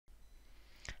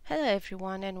Hello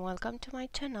everyone and welcome to my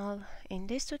channel. In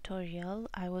this tutorial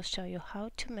I will show you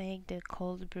how to make the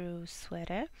cold brew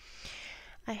sweater.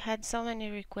 I had so many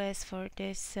requests for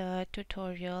this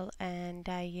tutorial and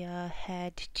I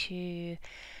had to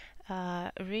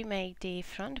remake the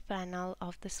front panel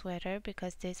of the sweater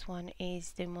because this one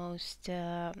is the most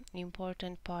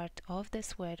important part of the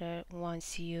sweater.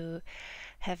 Once you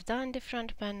have done the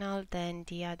front panel, then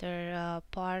the other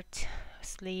part,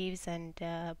 sleeves and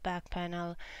back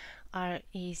panel, are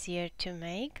easier to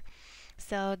make.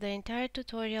 So the entire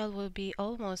tutorial will be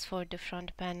almost for the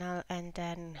front panel, and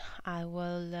then I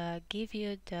will give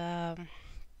you the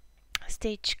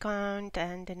stitch count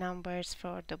and the numbers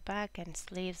for the back and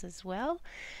sleeves as well,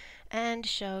 and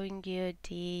showing you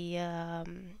the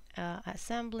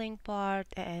assembling part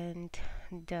and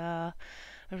the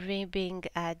ribbing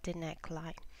at the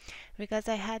neckline, because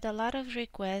I had a lot of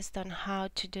requests on how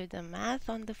to do the math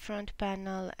on the front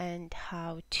panel and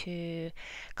how to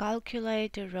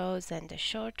calculate the rows and the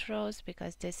short rows,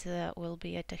 because this will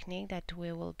be a technique that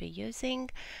we will be using.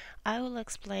 I will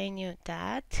explain you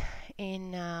that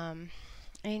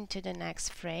into the next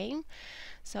frame.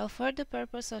 So for the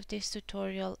purpose of this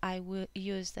tutorial I will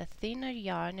use a thinner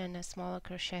yarn and a smaller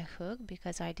crochet hook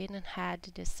because I didn't have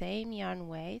the same yarn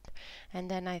weight, and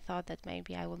then I thought that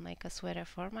maybe I will make a sweater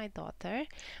for my daughter,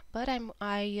 but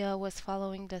I was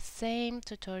following the same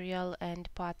tutorial and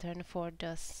pattern for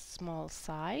the small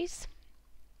size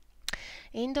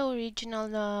in the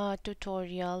original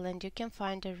tutorial, and you can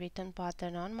find the written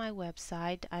pattern on my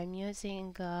website. I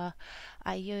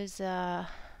use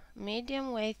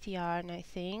medium weight yarn, I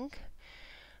think,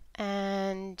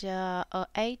 and a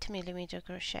 8mm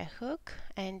crochet hook,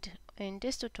 and in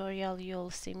this tutorial you'll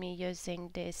see me using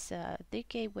this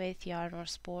DK weight yarn or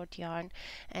sport yarn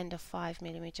and a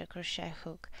 5mm crochet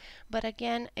hook, but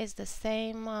again it's the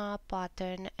same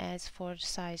pattern as for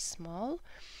size small.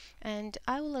 And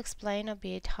I will explain a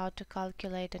bit how to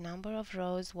calculate the number of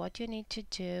rows, what you need to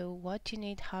do, what you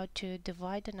need, how to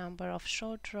divide the number of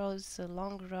short rows,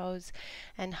 long rows,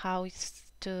 and how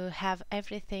to have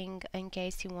everything in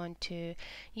case you want to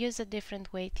use a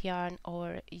different weight yarn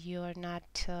or you're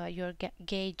not your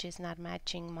gauge is not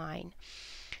matching mine.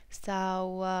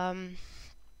 So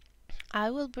I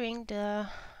will bring the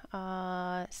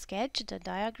sketch, the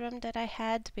diagram that I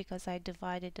had, because I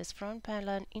divided this front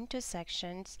panel into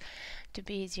sections to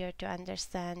be easier to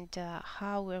understand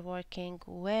how we're working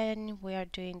when we are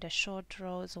doing the short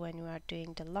rows, when we are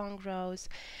doing the long rows,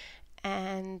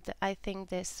 and I think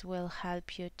this will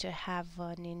help you to have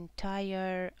an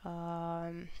entire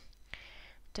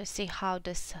to see how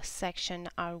this section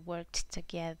are worked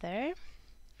together.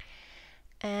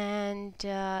 And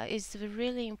it's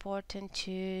really important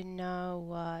to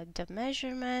know the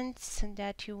measurements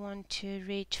that you want to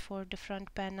reach for the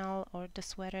front panel or the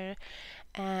sweater,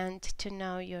 and to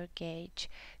know your gauge.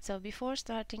 So before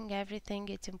starting everything,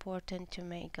 it's important to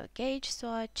make a gauge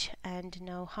swatch and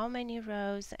know how many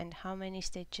rows and how many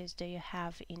stitches do you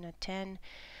have in a 10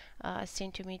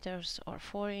 centimeters or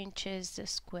 4 inches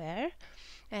square.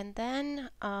 And then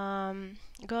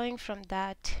going from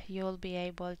that, you'll be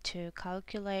able to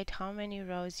calculate how many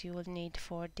rows you will need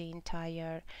for the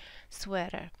entire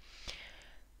sweater.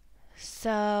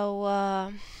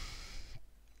 So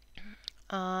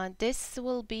this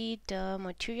will be the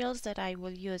materials that I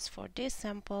will use for this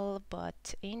sample,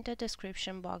 but in the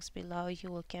description box below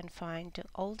you can find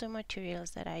all the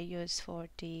materials that I use for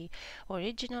the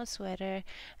original sweater,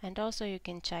 and also you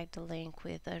can check the link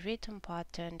with a written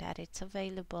pattern that it's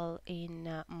available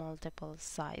in multiple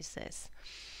sizes.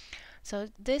 So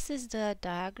this is the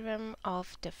diagram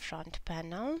of the front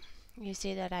panel. You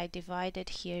see that I divided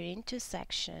here into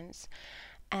sections.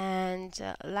 And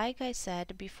like I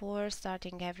said before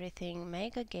starting everything,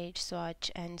 make a gauge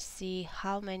swatch and see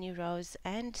how many rows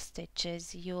and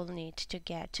stitches you'll need to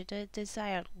get to the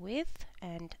desired width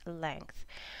and length.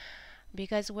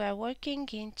 Because we're working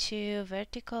into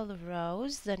vertical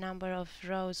rows, the number of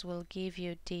rows will give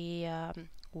you the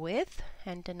width,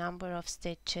 and the number of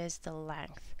stitches the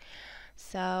length.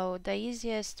 So the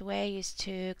easiest way is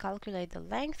to calculate the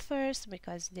length first,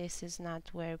 because this is not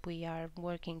where we are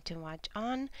working too much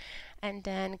on, and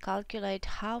then calculate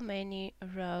how many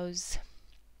rows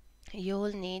you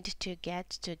will need to get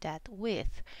to that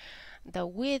width. The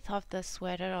width of the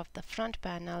sweater of the front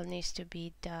panel needs to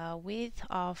be the width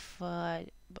of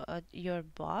your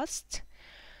bust,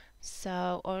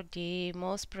 so, or the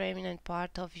most prominent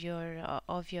part of your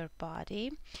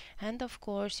body. And of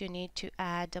course you need to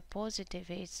add a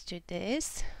positive edge to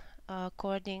this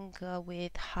according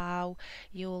with how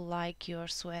you like your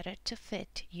sweater to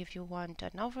fit, if you want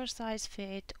an oversized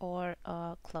fit or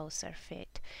a closer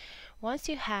fit. Once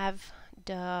you have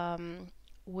the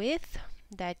width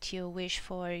that you wish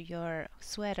for your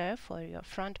sweater, for your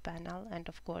front panel, and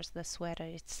of course the sweater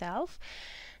itself,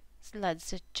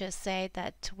 let's just say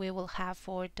that we will have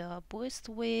for the bust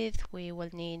width, we will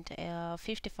need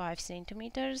 55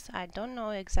 centimeters. I don't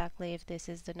know exactly if this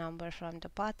is the number from the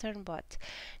pattern, but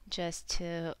just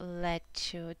to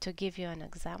give you an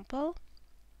example.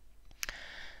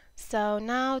 So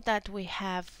now that we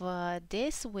have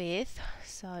this width,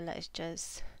 so let's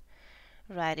just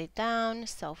write it down.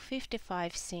 So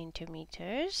 55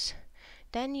 centimeters.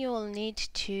 Then you will need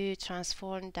to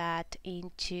transform that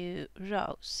into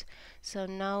rows. So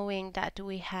knowing that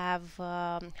we have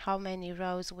how many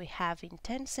rows we have in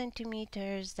 10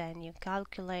 centimeters, then you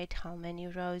calculate how many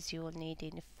rows you will need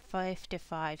in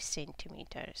 55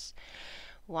 centimeters.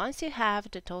 Once you have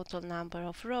the total number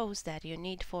of rows that you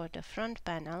need for the front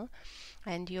panel,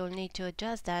 and you'll need to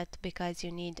adjust that because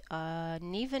you need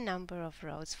an even number of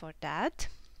rows for that,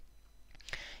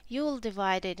 you will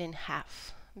divide it in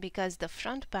half, because the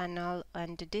front panel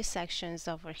and these sections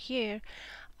over here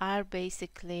are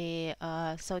basically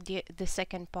so the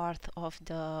second part of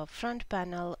the front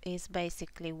panel is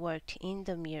basically worked in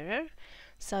the mirror,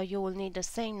 so you will need the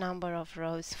same number of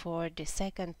rows for the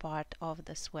second part of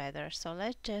the sweater. So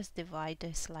let's just divide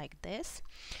this like this,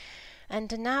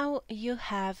 and now you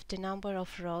have the number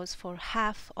of rows for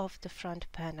half of the front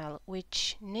panel,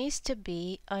 which needs to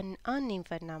be an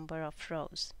uneven number of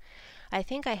rows. I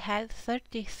think I had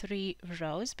 33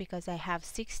 rows because I have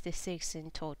 66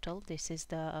 in total. This is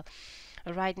the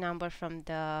right number from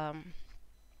the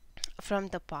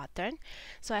pattern.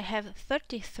 So I have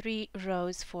 33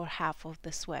 rows for half of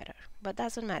the sweater, but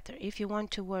doesn't matter. If you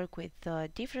want to work with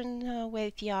different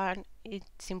weight yarn,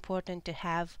 it's important to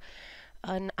have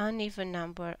an uneven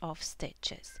number of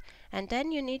stitches. And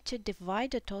then you need to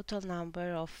divide the total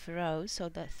number of rows, so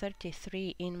the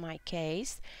 33 in my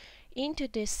case, into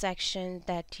this section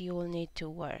that you will need to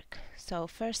work. So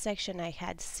first section I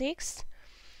had 6,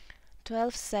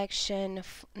 12 section,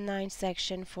 9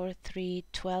 section for 3,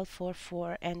 12 for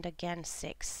 4, and again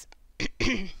 6.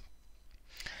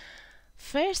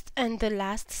 First and the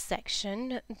last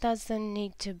section doesn't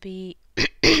need to be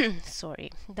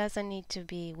doesn't need to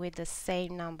be with the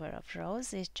same number of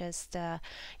rows. It's just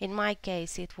in my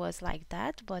case it was like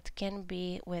that, but can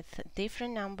be with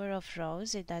different number of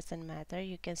rows. It doesn't matter.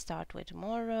 You can start with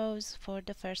more rows for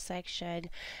the first section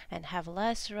and have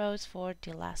less rows for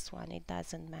the last one. It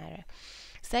doesn't matter.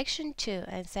 Section 2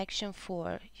 and section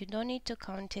 4, you don't need to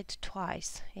count it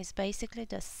twice. It's basically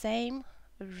the same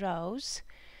rows,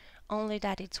 only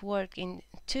that it's worked in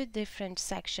two different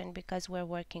sections because we're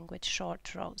working with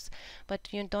short rows. But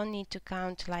you don't need to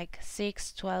count like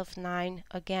 6, 12, 9,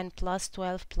 again plus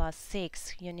 12 plus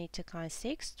 6. You need to count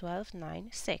 6, 12, 9,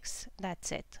 6.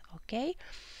 That's it, okay?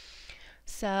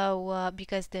 So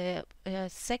because the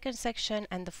second section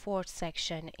and the fourth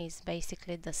section is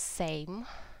basically the same,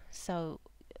 so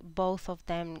both of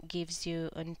them gives you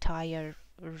an entire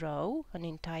row, an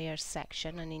entire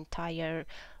section, an entire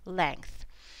length.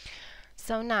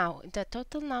 So now the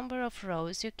total number of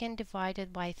rows you can divide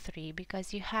it by 3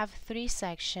 because you have 3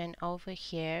 sections over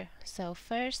here. So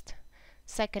first,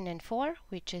 second and 4,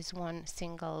 which is one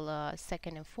single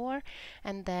second and 4,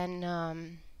 and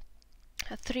then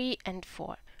 3 and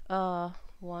 4.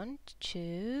 1,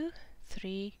 2,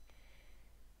 3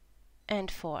 and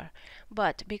 4.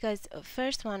 But because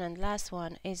first one and last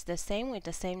one is the same with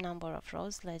the same number of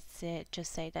rows, let's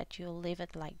just say that you leave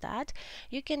it like that,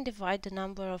 you can divide the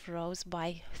number of rows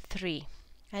by 3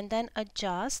 and then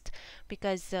adjust,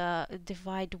 because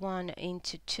divide 1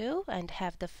 into 2 and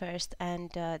have the first and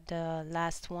the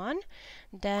last one,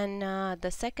 then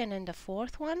the second and the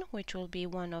fourth one, which will be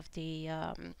one of the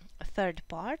third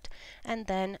part, and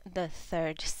then the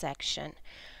third section.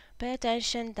 Pay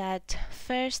attention that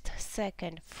first,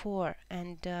 second, 4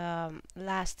 and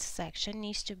last section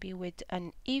needs to be with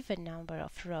an even number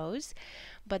of rows,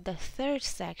 but the third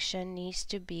section needs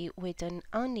to be with an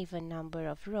uneven number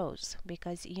of rows,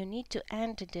 because you need to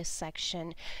end this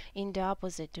section in the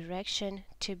opposite direction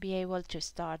to be able to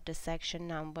start the section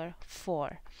number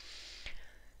 4.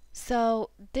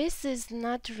 So this is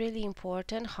not really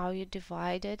important how you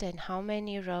divide it and how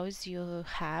many rows you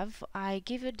have. I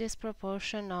give you this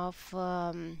proportion of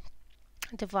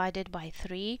divided by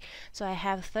 3. So I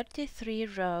have 33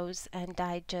 rows and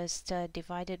I just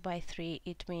divided by 3.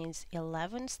 It means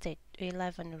 11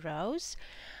 rows.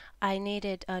 I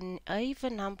needed an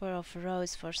even number of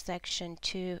rows for section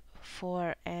 2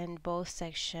 4 and both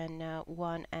section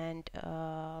 1 and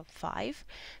 5,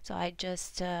 so I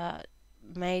just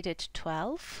made it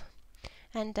 12,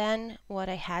 and then what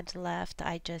I had left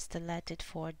I just let it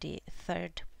for the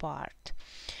third part.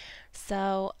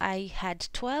 So I had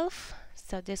 12,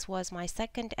 so this was my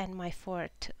second and my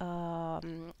fourth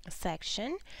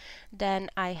section. Then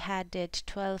I had it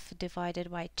 12 divided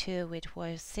by 2, which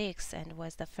was 6 and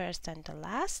was the first and the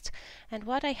last. And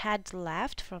what I had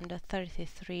left from the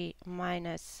 33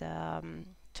 minus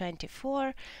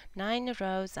 24, 9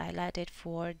 rows, I let it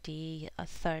for the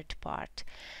third part.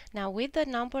 Now with the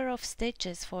number of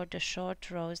stitches for the short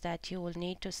rows that you will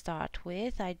need to start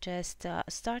with, I just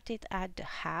started at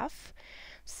half.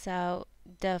 So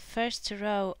the first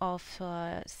row of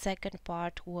second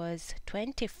part was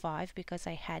 25 because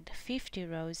I had 50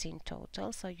 rows in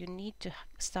total, so you need to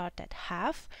start at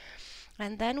half.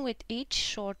 And then with each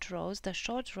short rows, the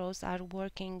short rows are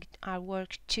worked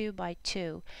 2 by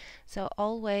 2. So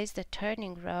always the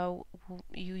turning row,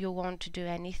 you won't do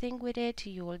anything with it,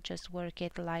 you will just work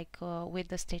it like with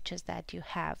the stitches that you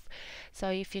have. So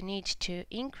if you need to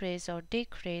increase or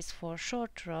decrease for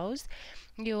short rows,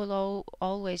 you will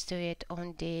always do it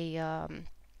on the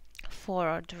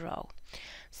forward row.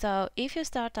 So if you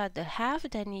start at the half,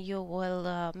 then you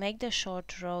will make the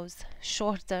short rows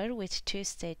shorter with 2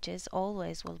 stitches,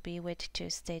 always will be with 2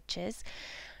 stitches.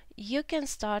 You can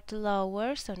start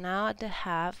lower, so now at the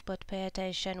half, but pay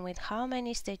attention with how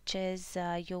many stitches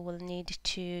you will need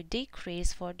to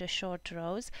decrease for the short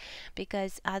rows,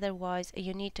 because otherwise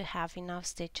you need to have enough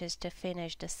stitches to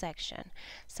finish the section.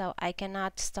 So I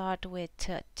cannot start with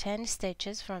 10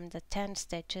 stitches from the 10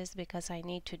 stitches because I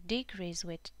need to decrease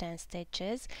with 10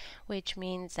 stitches, which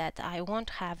means that I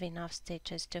won't have enough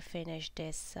stitches to finish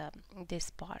this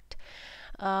part.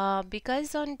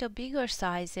 Because on the bigger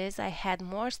sizes I had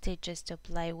more stitches to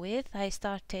play with, I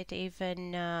started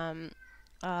even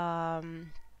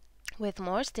with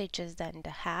more stitches than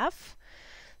the half.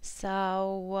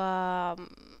 So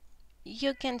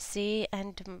you can see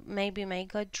and maybe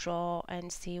make a draw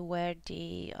and see where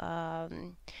the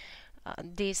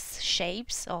these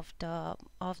shapes of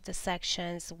the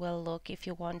sections will look. If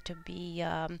you want to be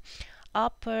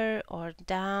upper or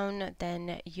down,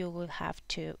 then you will have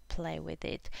to play with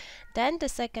it. Then the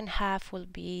second half will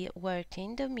be worked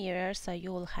in the mirror, so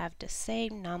you will have the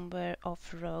same number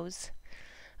of rows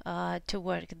to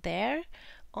work there.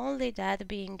 Only that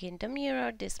being in the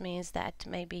mirror, this means that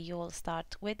maybe you will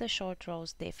start with the short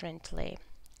rows differently.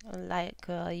 Like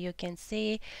you can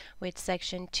see with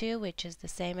section 2, which is the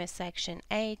same as section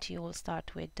 8, you will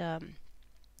start with the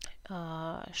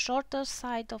shorter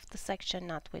side of the section,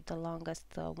 not with the longest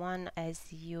one,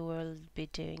 as you will be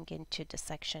doing into the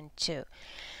section 2.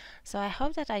 So I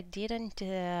hope that I didn't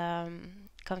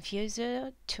confuse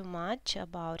you too much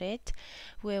about it.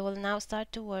 We will now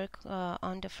start to work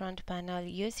on the front panel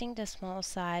using the small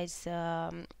size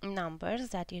numbers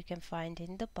that you can find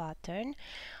in the pattern.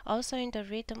 Also in the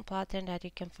written pattern that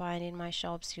you can find in my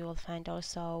shops, you will find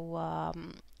also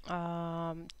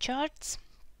charts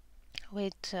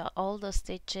with all the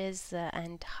stitches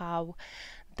and how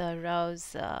the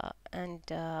rows and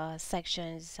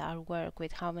sections are worked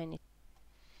with how many.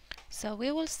 So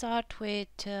we will start with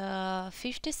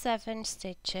 57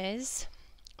 stitches.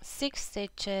 6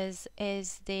 stitches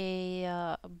is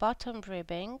the bottom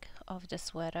ribbing of the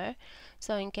sweater,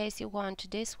 so in case you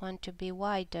want this one to be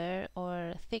wider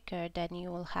or thicker, then you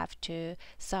will have to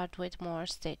start with more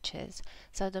stitches.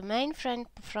 So the main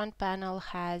front panel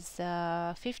has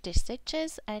 50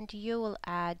 stitches, and you will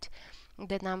add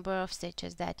the number of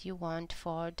stitches that you want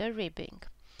for the ribbing.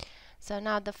 So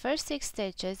now the first 6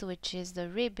 stitches, which is the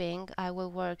ribbing, I will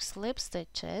work slip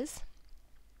stitches.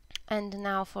 And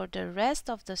now for the rest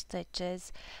of the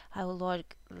stitches, I will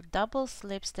work double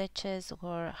slip stitches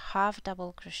or half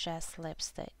double crochet slip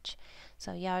stitch.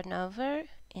 So yarn over,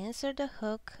 insert the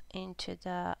hook into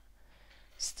the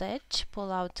stitch,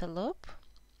 pull out a loop,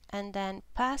 and then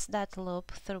pass that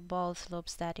loop through both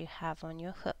loops that you have on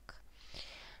your hook.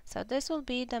 So this will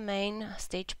be the main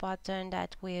stitch pattern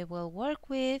that we will work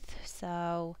with.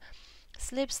 So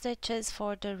slip stitches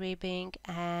for the ribbing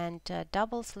and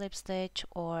double slip stitch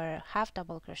or half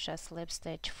double crochet slip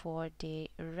stitch for the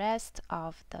rest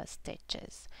of the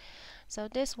stitches. So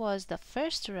this was the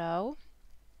first row,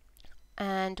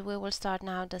 and we will start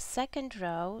now the second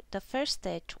row. The first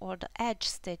stitch or the edge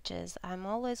stitches, I'm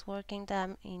always working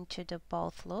them into the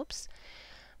both loops,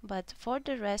 but for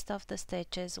the rest of the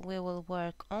stitches we will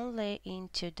work only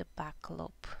into the back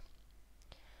loop.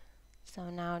 So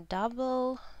now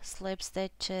double slip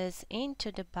stitches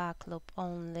into the back loop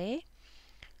only,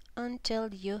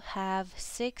 until you have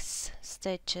 6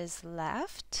 stitches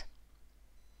left,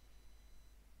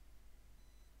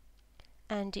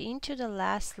 and into the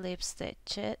last slip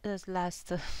stitches,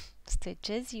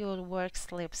 stitches you will work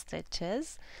slip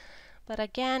stitches. But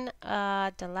again,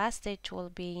 the last stitch will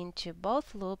be into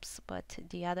both loops, but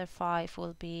the other 5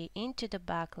 will be into the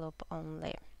back loop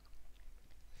only.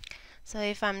 So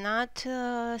if I'm not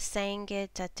saying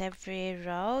it at every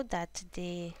row that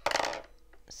the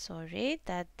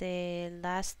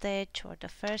last stitch or the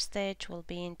first stitch will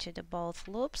be into the both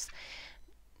loops,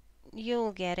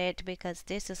 you'll get it, because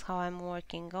this is how I'm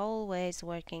working, always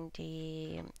working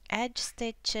the edge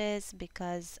stitches,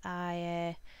 because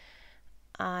I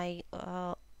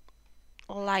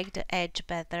like the edge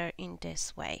better in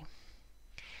this way.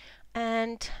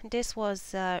 And this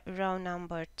was row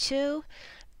number 2.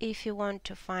 If you want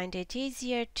to find it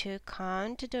easier to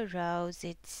count the rows,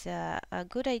 it's a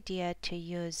good idea to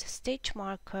use stitch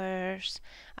markers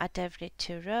at every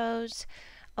 2 rows.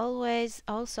 Always,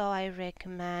 also I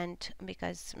recommend,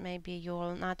 because maybe you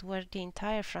will not work the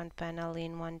entire front panel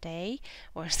in one day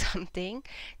or something,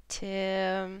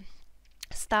 to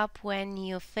stop when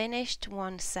you finished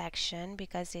one section,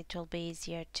 because it will be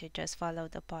easier to just follow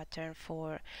the pattern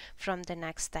from the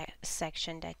next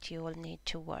section that you will need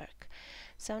to work.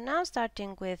 So now,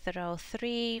 starting with row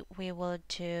 3, we will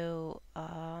do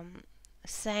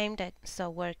so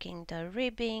working the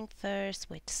ribbing first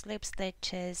with slip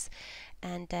stitches,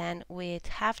 and then with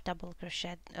half double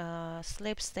crochet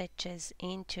slip stitches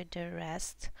into the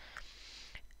rest,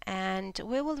 and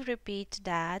we will repeat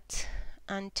that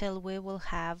until we will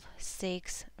have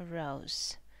 6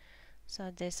 rows. So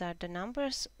these are the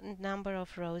number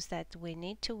of rows that we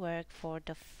need to work for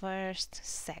the first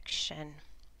section.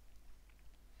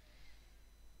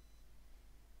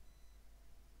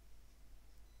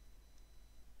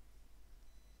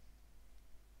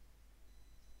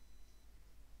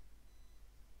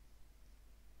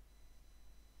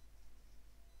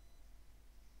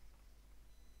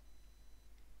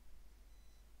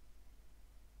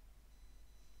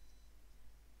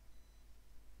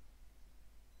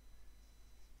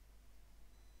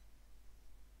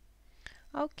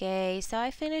 Okay, so I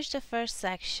finished the first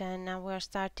section. Now we're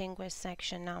starting with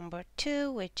section number 2,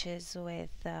 which is with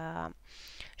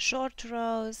short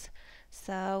rows.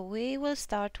 So we will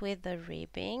start with the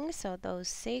ribbing, so those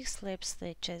 6 slip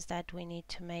stitches that we need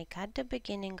to make at the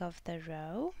beginning of the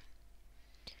row.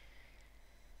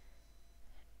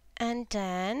 And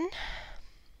then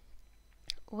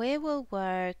we will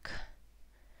work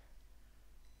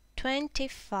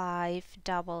 25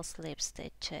 double slip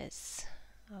stitches.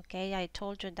 Okay, I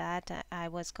told you that I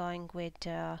was going with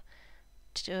to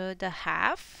the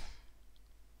half.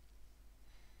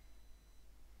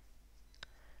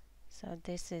 So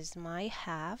this is my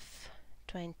half,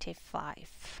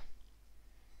 25.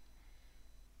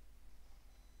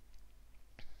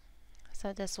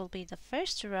 So this will be the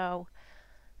first row,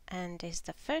 and is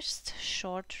the first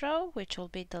short row, which will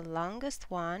be the longest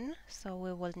one. So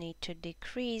we will need to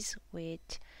decrease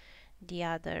with the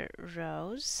other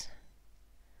rows.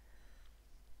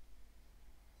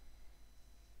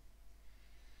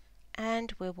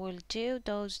 And we will do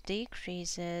those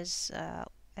decreases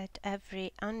at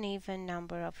every uneven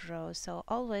number of rows. So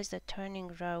always the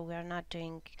turning row, we are not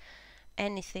doing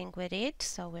anything with it,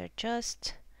 so we're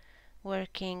just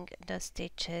working the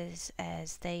stitches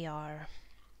as they are.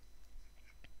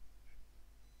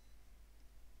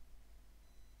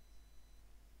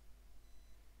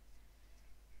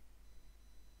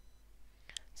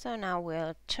 So now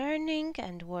we're turning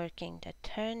and working the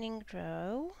turning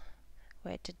row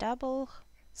with double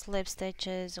slip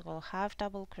stitches or half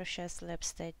double crochet slip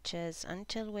stitches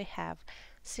until we have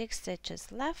 6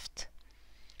 stitches left,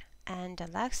 and the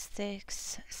last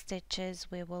 6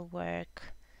 stitches we will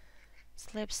work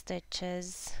slip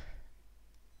stitches,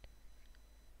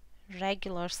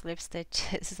 regular slip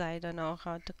stitches, I don't know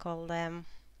how to call them,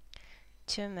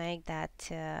 to make that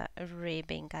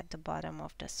ribbing at the bottom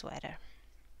of the sweater.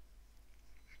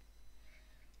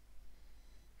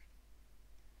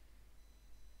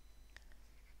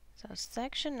 So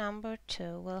section number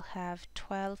 2 will have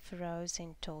 12 rows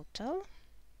in total,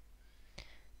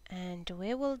 and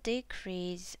we will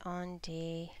decrease on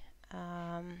the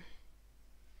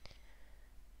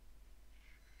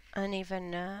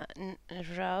uneven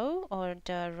row, or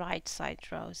the right side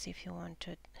rows if you want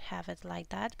to have it like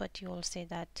that, but you will see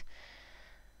that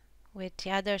with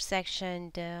the other section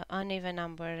the uneven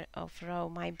number of row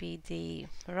might be the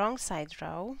wrong side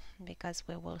row, because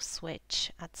we will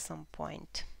switch at some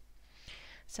point.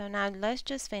 So now let's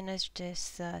just finish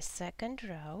this second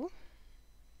row.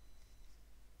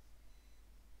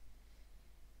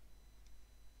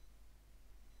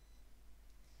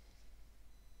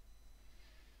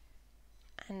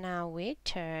 we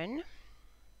turn,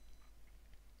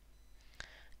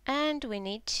 and we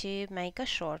need to make a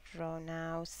short row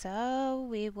now, so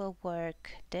we will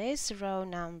work this row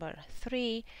number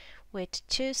 3 with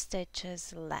 2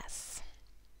 stitches less.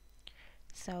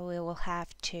 So we will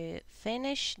have to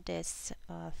finish this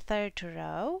third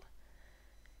row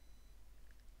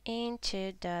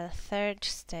into the third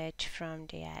stitch from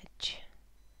the edge,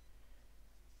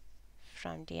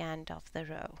 from the end of the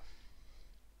row.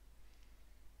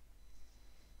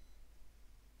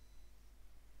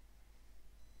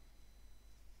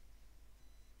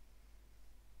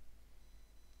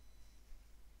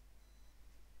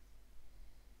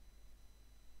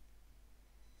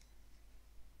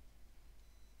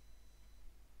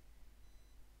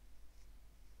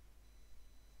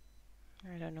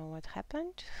 I don't know what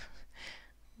happened.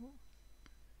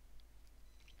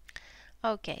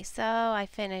 Okay, so I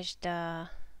finished the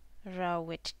row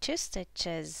with 2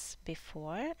 stitches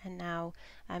before, and now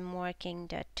I'm working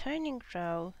the turning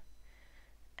row,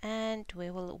 and we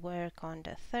will work on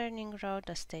the turning row,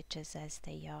 the stitches as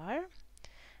they are.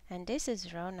 And this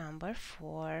is row number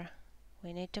 4.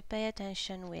 We need to pay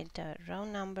attention with the row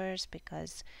numbers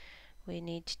because we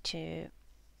need to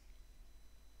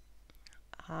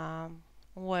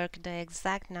work the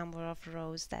exact number of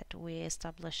rows that we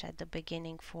establish at the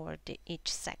beginning for each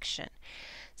section.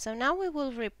 So now we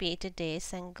will repeat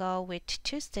this and go with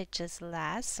 2 stitches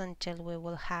less until we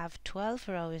will have 12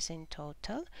 rows in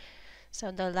total.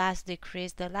 So the last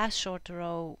decrease, the last short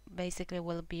row basically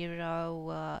will be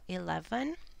row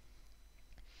 11,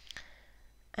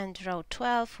 and row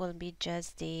 12 will be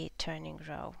just the turning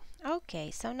row. Okay,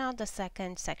 so now the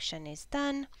second section is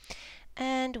done,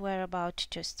 and we're about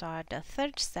to start the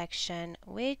third section,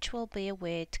 which will be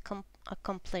with a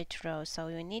complete row. So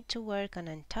we need to work an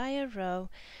entire row,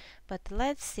 but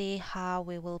let's see how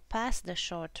we will pass the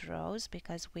short rows,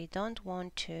 because we don't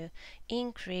want to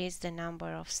increase the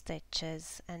number of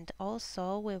stitches, and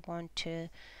also we want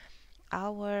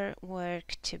our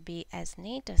work to be as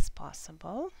neat as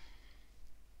possible.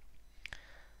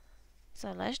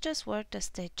 So let's just work the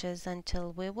stitches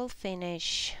until we will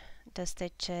finish the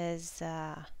stitches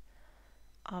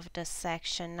of the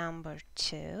section number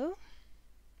 2.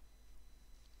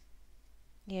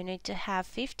 You need to have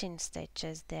 15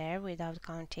 stitches there without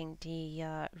counting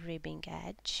the ribbing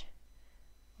edge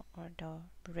or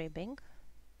the ribbing.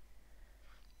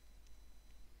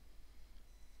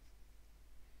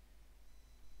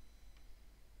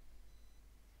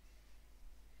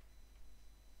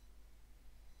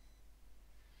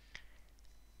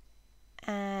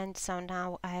 And so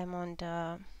now I am on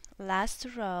the last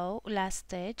row, last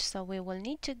stitch, so we will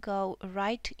need to go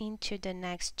right into the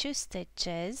next 2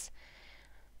 stitches,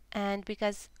 and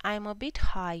because I'm a bit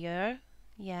higher,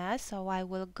 yeah, so I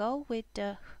will go with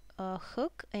the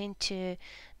hook into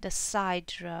the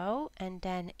side row and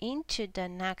then into the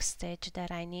next stitch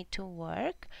that I need to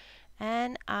work,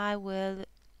 and I will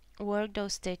work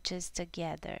those stitches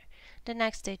together. The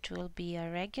next stitch will be a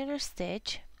regular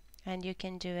stitch, and you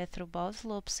can do it through both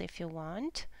loops if you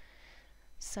want.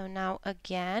 So now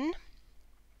again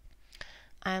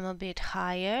I'm a bit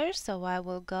higher, so I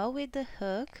will go with the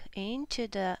hook into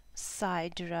the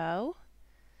side row.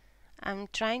 I'm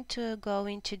trying to go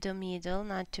into the middle,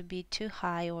 not to be too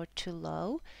high or too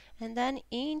low, and then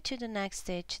into the next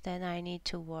stitch that I need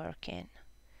to work in,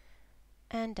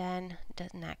 and then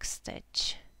the next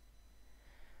stitch.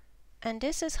 And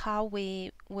this is how we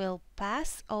will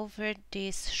pass over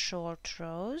these short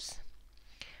rows.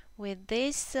 With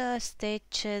these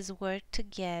stitches work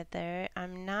together,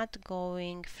 I'm not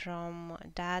going from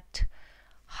that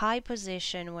high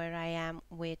position where I am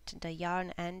with the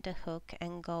yarn and the hook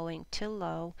and going too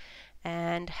low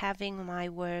and having my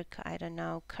work, I don't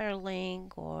know,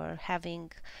 curling or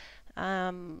having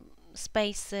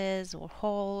spaces or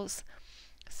holes.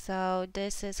 So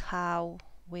this is how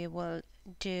we will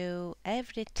do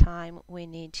every time we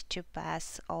need to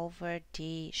pass over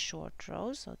the short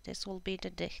rows. So this will be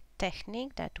the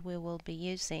technique that we will be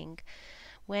using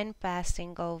when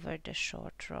passing over the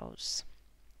short rows.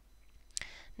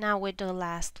 Now with the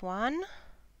last one,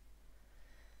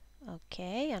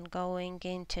 okay, I'm going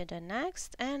into the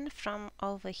next, and from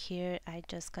over here I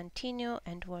just continue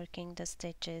and working the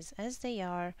stitches as they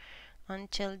are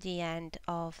until the end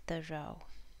of the row.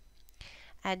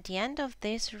 At the end of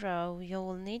this row, you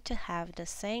will need to have the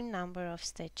same number of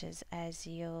stitches as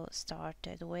you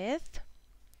started with.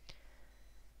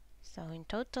 So in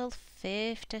total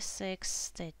 56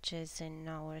 stitches in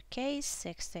our case.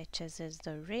 6 stitches is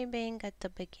the ribbing at the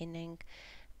beginning,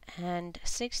 and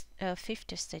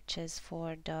 50 stitches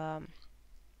for the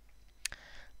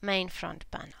main front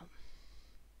panel.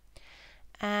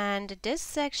 And this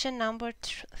section number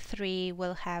 3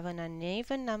 will have an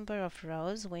uneven number of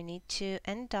rows. We need to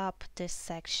end up this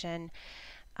section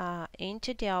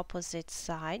into the opposite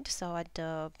side, so at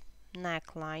the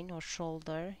neckline or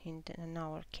shoulder in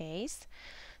our case.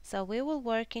 So we will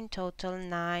work in total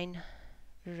 9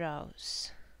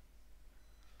 rows.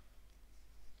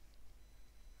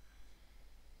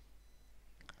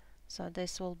 So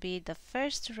this will be the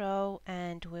first row,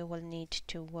 and we will need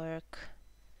to work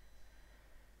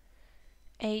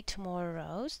 8 more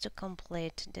rows to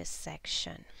complete this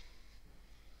section.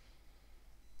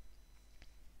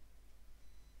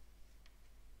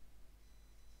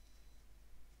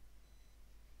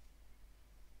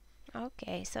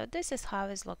 Okay, so this is how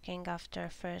it's looking after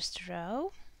first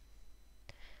row.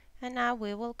 And now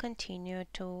we will continue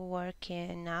to work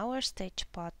in our stitch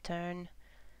pattern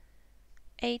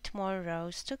 8 more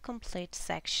rows to complete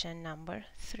section number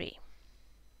 3.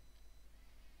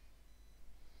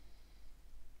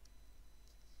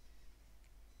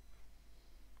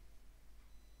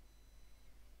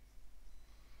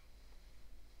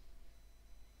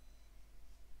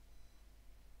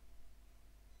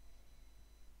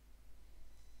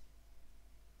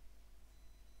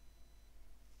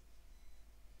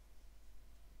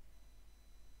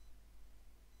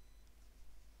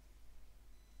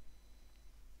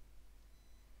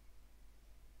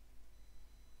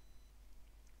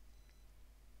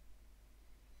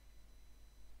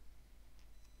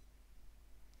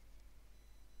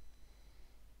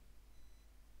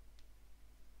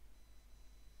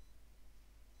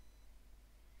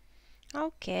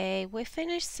 Okay, we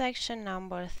finished section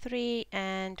number 3,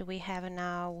 and we have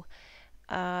now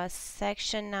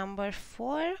section number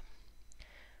 4,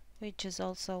 which is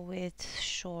also with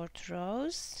short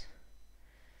rows.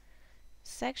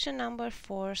 Section number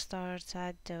 4 starts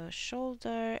at the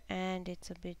shoulder, and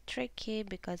it's a bit tricky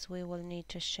because we will need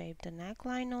to shape the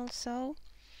neckline also.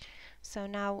 So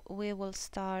now we will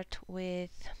start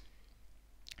with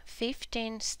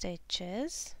 15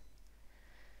 stitches.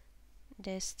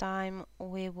 This time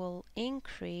we will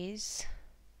increase,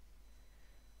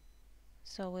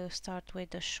 so we'll start with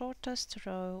the shortest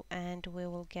row and we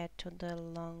will get to the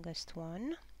longest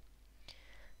one.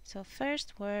 So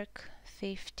first work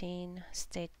 15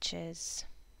 stitches.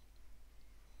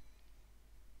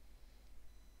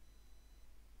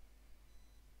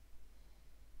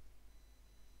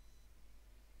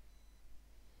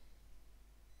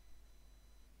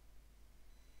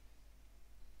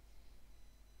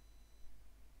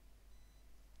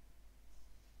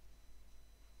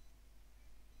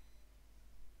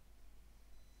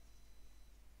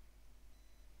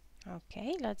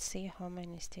 Okay, let's see how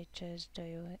many stitches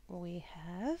we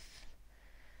have.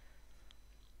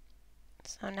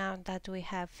 So now that we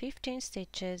have 15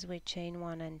 stitches, we chain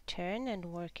 1 and turn, and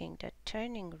working the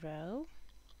turning row.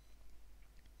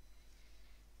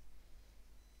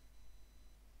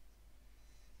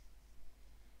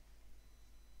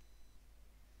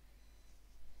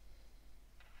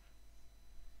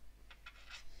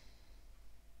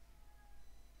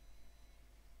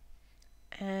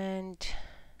 And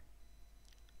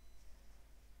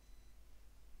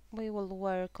we will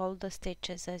work all the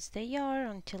stitches as they are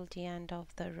until the end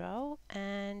of the row,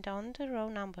 and on the row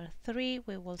number 3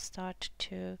 we will start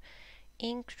to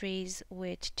increase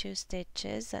with 2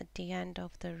 stitches at the end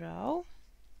of the row.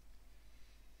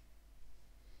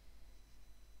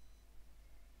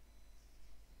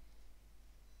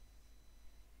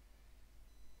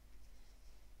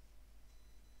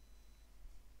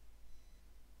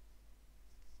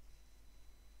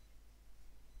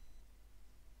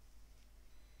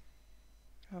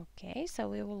 Okay, so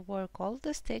we will work all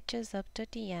the stitches up to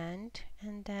the end,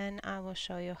 and then I will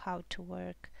show you how to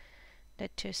work the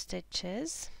 2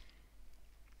 stitches.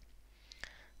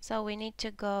 So we need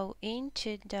to go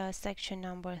into the section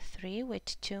number 3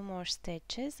 with 2 more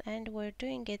stitches, and we're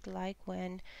doing it like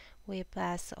when we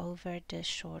pass over the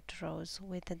short rows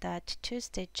with that 2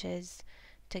 stitches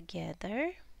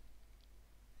together.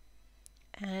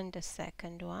 And the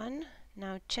second one.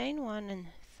 Now chain 1 and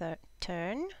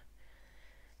turn,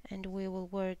 and we will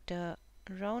work the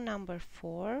row number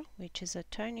 4, which is a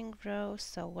turning row,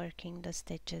 so working the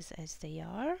stitches as they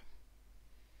are.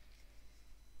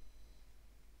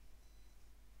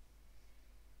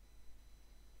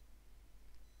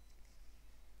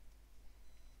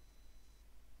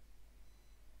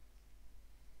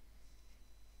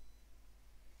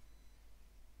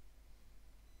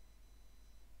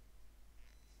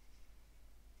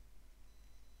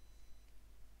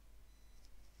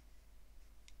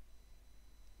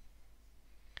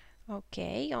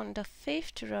 Okay, on the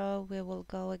 5th row we will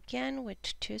go again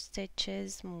with 2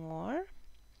 stitches more,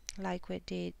 like we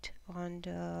did on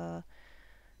the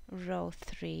row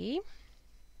 3.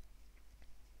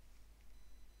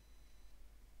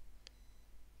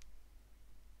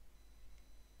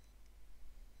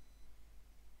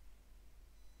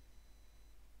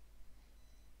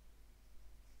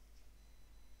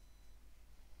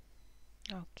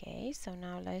 Okay, so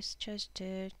now let's just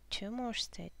do 2 more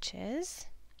stitches.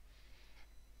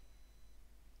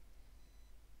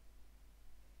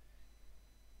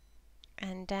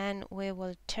 And then we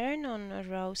will turn on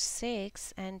row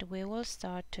 6 and we will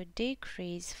start to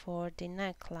decrease for the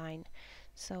neckline.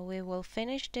 So we will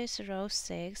finish this row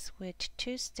 6 with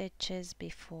 2 stitches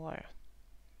before.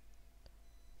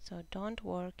 So don't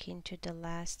work into the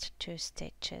last 2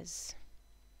 stitches.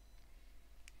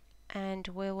 And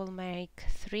we will make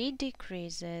 3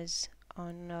 decreases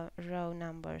on row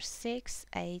number 6,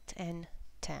 8 and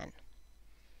 10.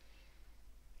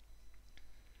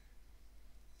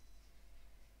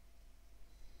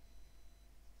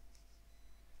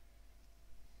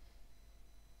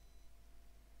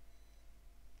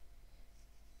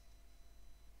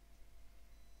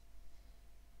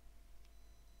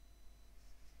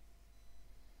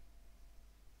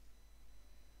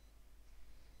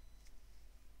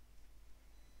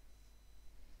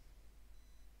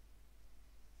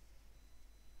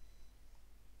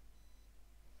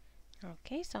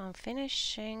 Okay, so I'm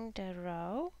finishing the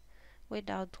row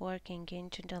without working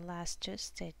into the last 2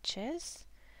 stitches.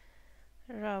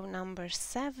 Row number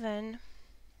 7,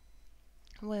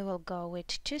 we will go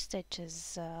with 2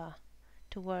 stitches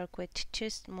to work with 2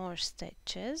 more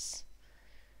stitches,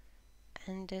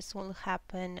 and this will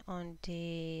happen on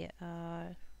the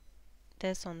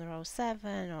this on row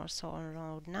 7, also on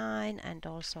row 9 and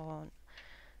also on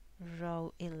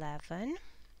row 11.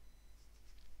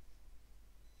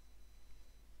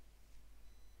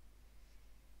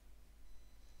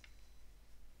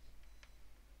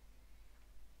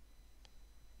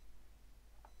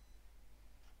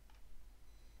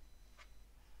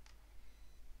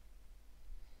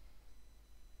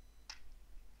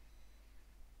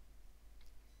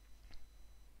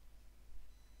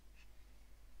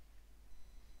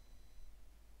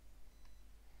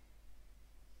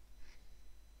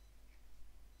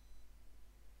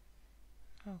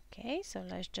 Okay, so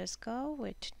let's just go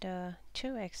with the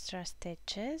 2 extra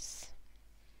stitches.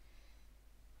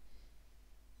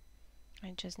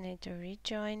 I just need to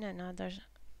rejoin another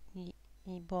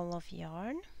ball of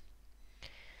yarn.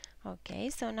 Okay,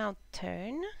 so now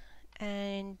turn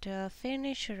and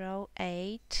finish row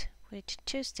 8 with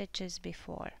 2 stitches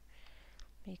before,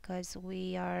 because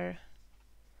we are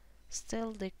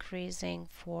still decreasing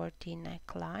for the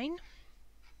neckline.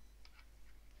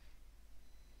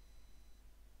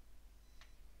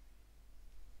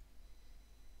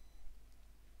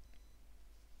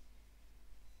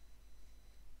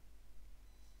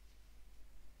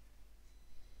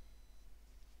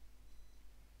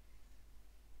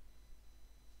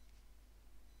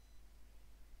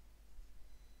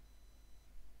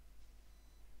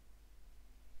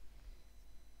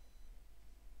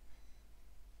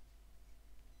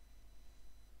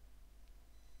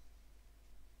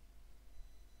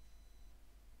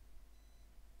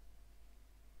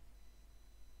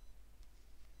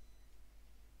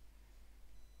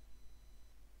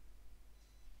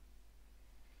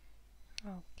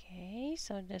 Okay,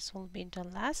 so this will be the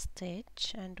last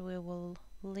stitch and we will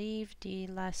leave the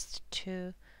last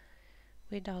 2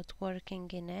 without working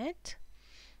in it.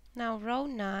 Now row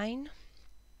 9,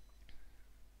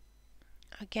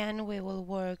 again we will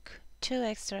work 2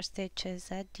 extra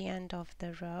stitches at the end of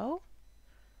the row.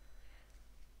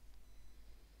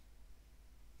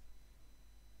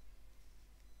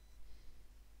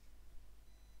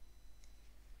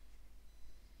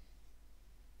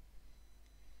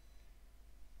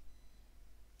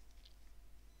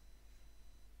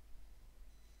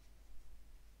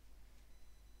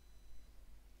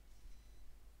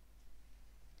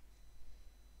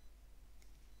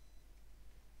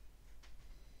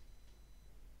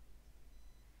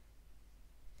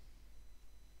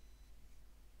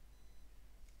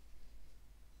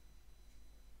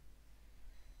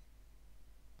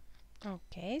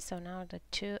 Okay, so now the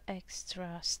 2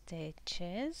 extra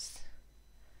stitches,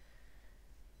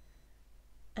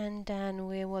 and then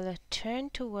we will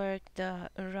turn to work the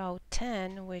row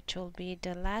 10, which will be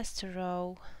the last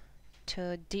row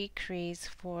to decrease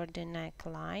for the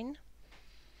neckline.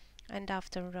 And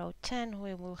after row 10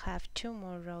 we will have 2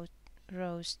 more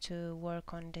rows to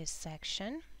work on this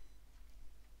section.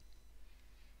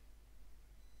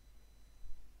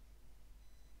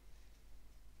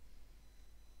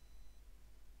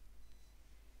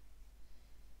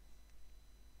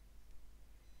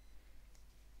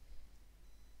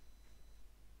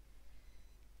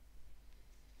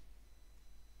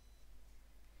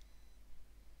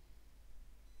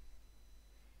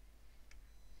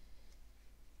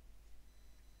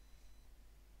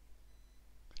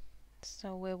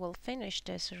 So we will finish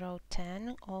this row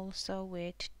 10 also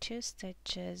with 2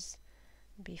 stitches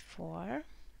before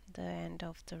the end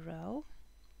of the row.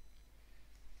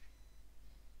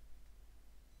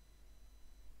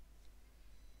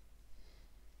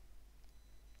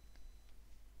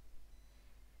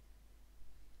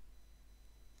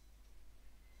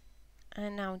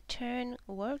 And now turn,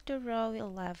 work the row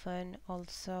 11,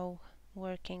 also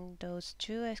working those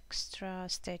 2 extra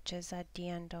stitches at the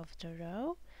end of the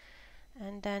row,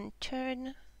 and then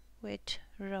turn with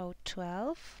row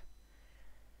 12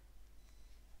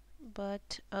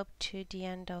 but up to the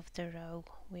end of the row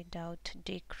without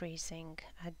decreasing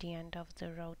at the end of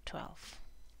the row 12.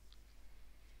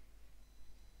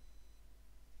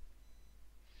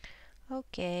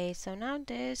 Okay, so now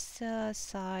this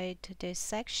this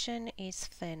section is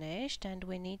finished, and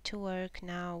we need to work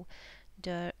now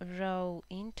the row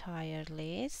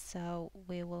entirely. So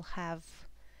we will have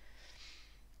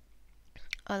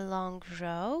a long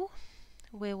row.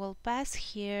 We will pass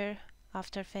here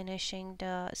after finishing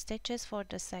the stitches for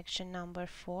the section number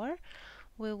 4.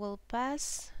 We will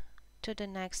pass to the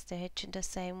next stitch the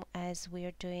same as we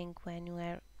are doing when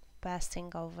we're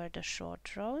passing over the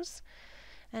short rows,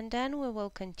 and then we will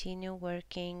continue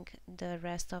working the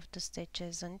rest of the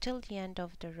stitches until the end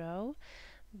of the row.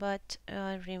 But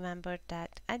remember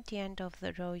that at the end of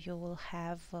the row you will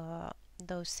have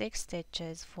those 6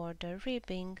 stitches for the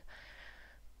ribbing,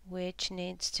 which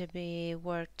needs to be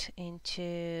worked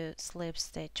into slip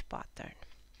stitch pattern.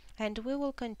 And we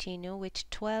will continue with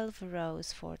 12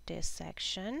 rows for this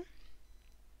section.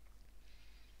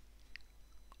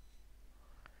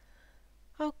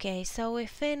 Okay, so we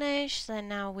finished, and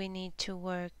now we need to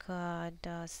work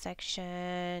the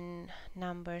section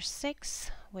number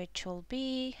 6, which will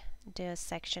be the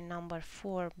section number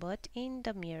 4 but in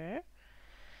the mirror.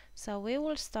 So we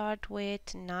will start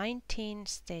with 19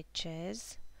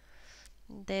 stitches.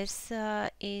 This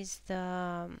is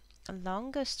the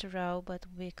longest row, but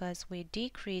because we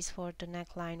decrease for the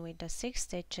neckline with the 6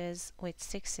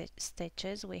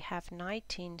 stitches, we have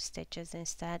 19 stitches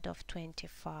instead of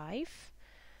 25.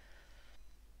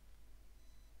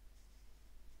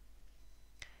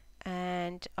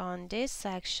 And on this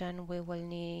section we will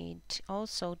need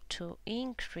also to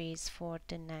increase for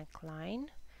the neckline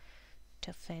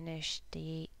to finish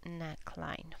the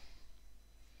neckline.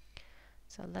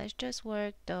 So let's just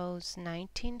work those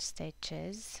 19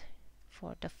 stitches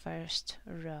for the first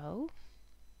row.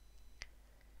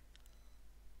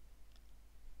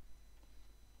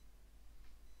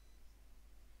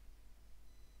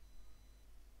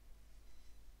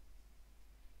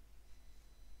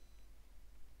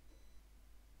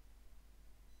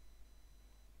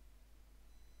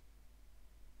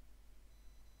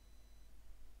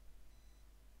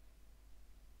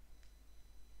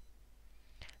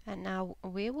 And now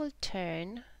we will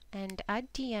turn, and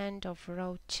at the end of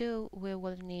row 2 we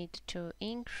will need to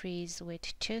increase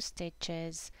with 2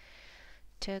 stitches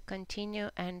to continue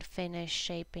and finish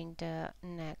shaping the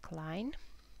neckline.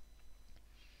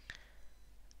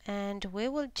 And we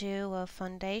will do a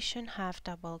foundation half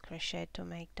double crochet to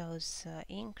make those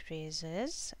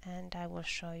increases, and I will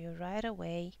show you right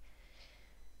away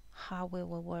how we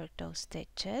will work those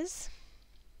stitches.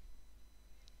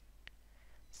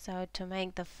 So to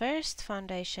make the first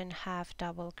foundation half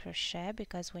double crochet,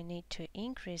 because we need to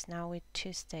increase now with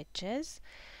 2 stitches,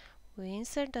 we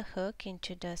insert the hook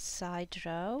into the side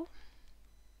row,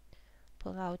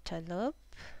 pull out a loop,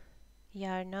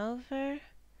 yarn over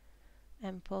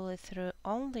and pull it through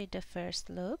only the first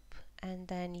loop, and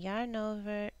then yarn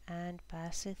over and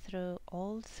pass it through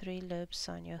all 3 loops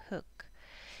on your hook.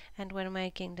 And when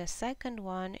making the second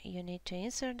one, you need to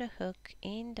insert the hook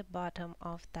in the bottom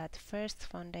of that first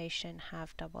foundation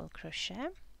half double crochet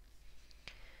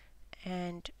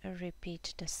and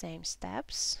repeat the same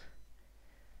steps.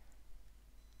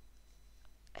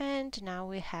 And now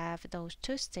we have those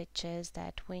 2 stitches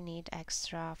that we need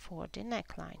extra for the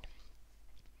neckline.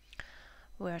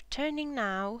 We're turning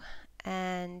now,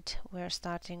 and we're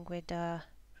starting with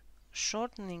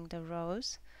shortening the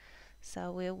rows.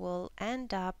 So we will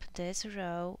end up this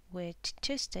row with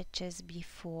 2 stitches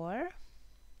before,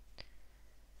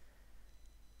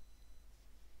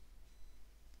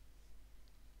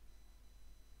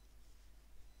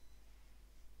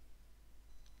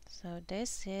 so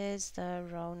this is the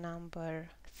row number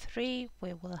 3.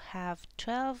 We will have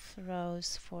 12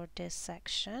 rows for this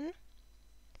section.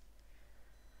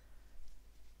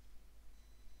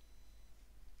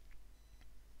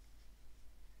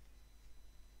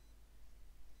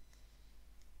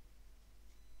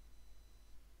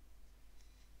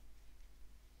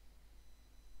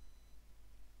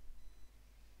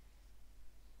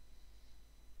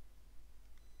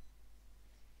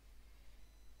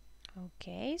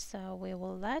 Okay, so we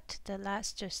will let the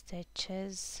last 2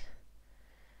 stitches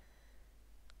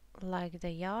like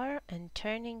they are and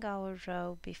turning our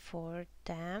row before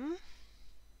them.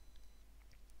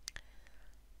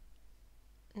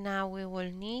 Now we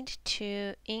will need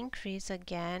to increase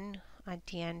again at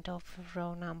the end of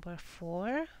row number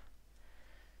 4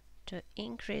 to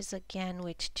increase again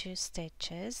with 2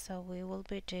 stitches. So we will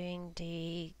be doing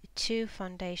the 2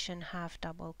 foundation half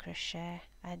double crochet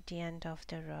at the end of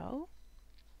the row.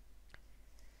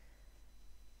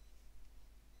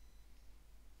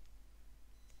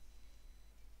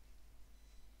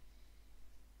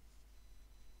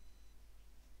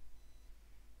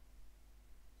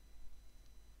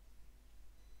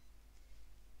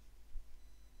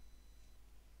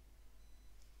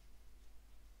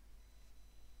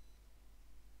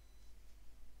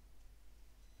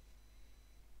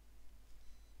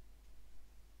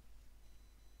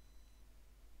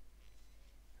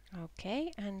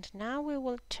 Okay, and now we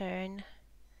will turn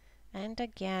and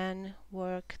again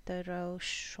work the row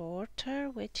shorter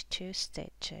with 2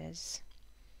 stitches.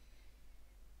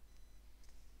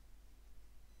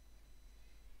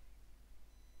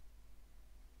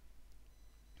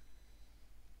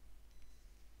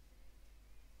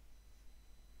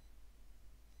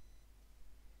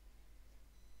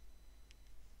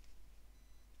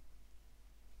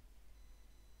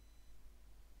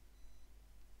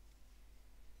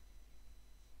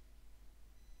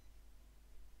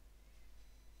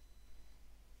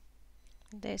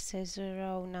 This is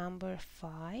row number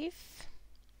 5.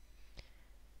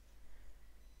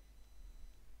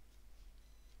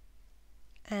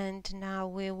 And now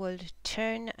we will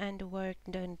turn and work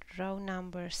the row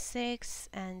number 6,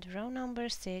 and row number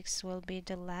 6 will be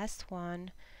the last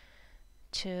one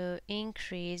to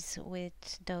increase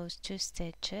with those 2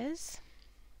 stitches.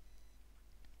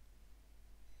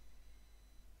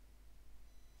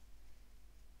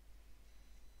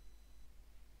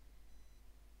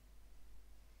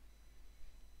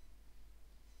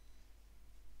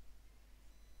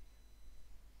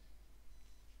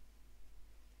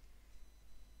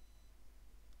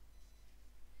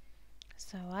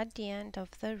 So at the end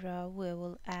of the row we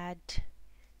will add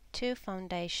 2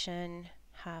 foundation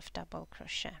half double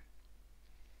crochet.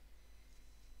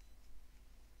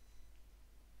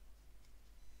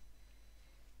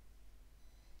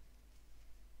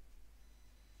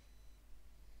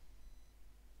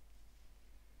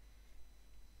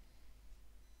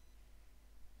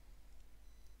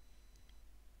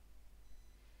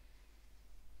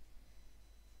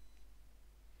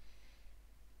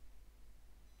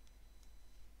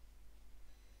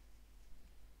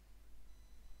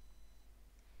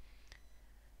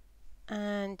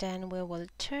 And then we will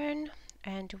turn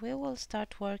and we will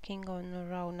start working on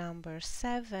row number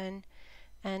 7,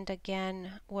 and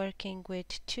again working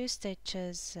with 2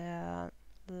 stitches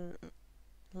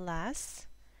less,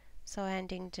 so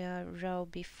ending the row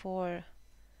before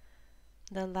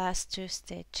the last 2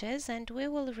 stitches, and we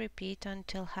will repeat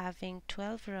until having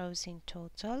 12 rows in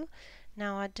total.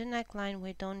 Now at the neckline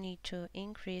we don't need to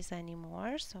increase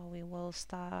anymore, so we will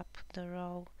stop the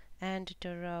row and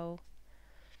the row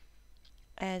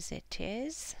as it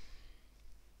is.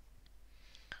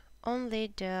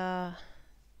 Only the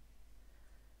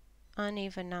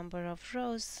uneven number of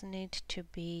rows need to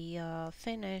be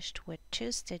finished with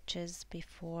 2 stitches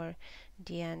before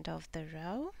the end of the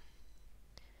row,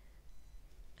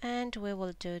 and we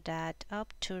will do that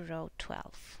up to row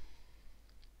 12.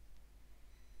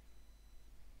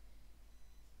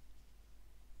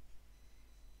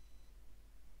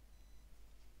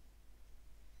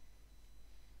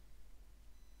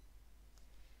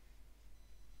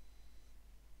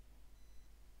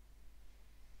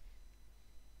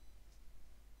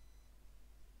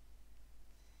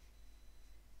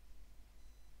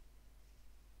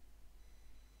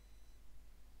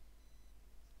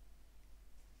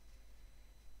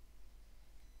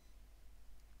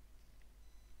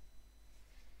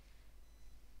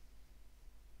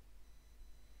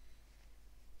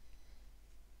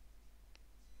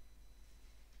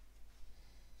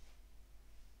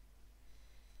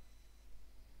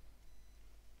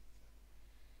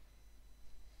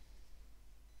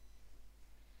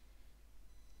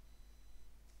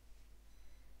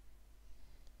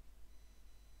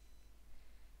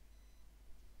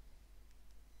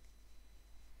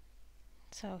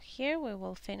 So here we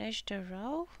will finish the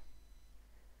row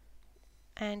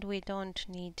and we don't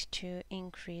need to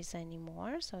increase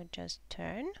anymore, so just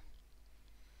turn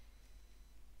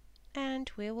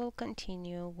And we will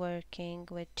continue working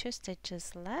with 2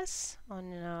 stitches less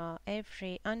on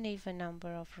every uneven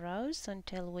number of rows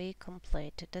until we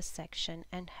complete the section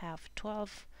and have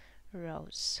 12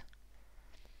 rows.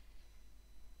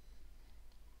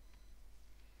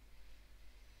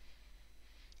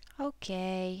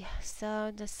 Okay,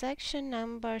 so the section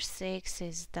number 6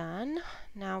 is done.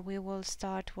 Now we will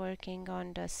start working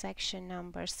on the section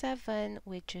number 7,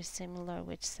 which is similar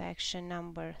with section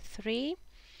number 3.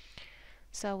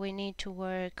 So we need to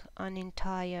work an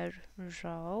entire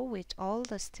row with all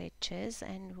the stitches,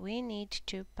 and we need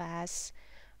to pass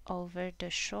over the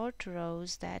short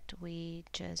rows that we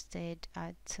just did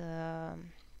at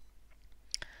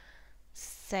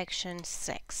section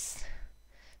 6.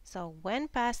 So when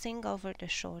passing over the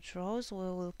short rows, we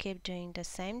will keep doing the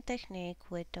same technique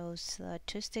with those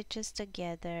 2 stitches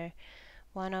together,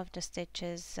 one of the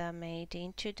stitches made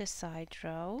into the side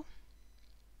row.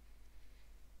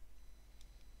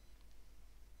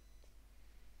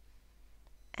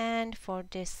 And for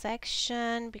this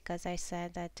section, because I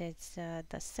said that it's the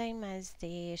same as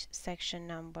the section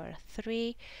number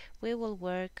 3, we will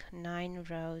work 9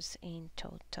 rows in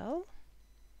total.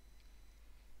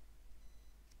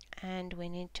 And we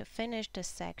need to finish the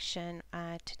section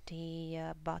at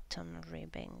the bottom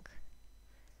ribbing.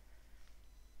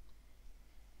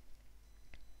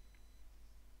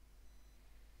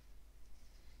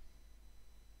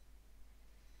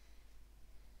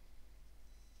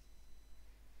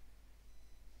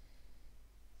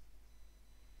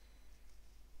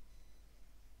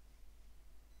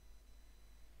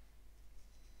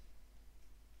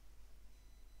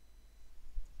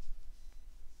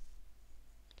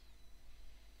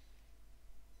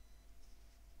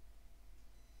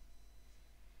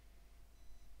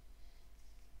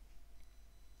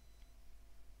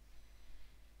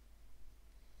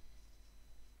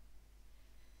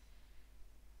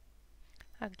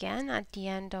 Again, at the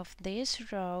end of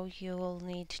this row, you will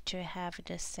need to have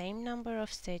the same number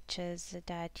of stitches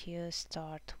that you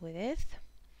start with.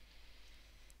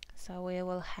 So we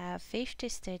will have 50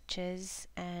 stitches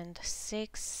and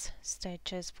 6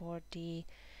 stitches for the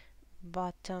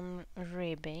bottom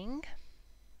ribbing.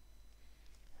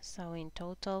 So in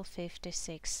total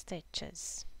 56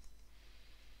 stitches.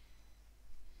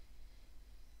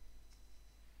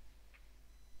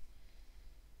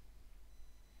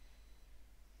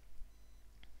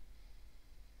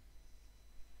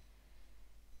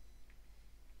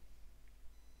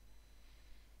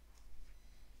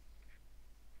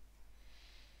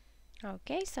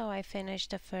 Okay, so I finished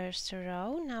the first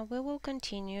row. Now we will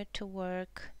continue to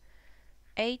work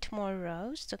 8 more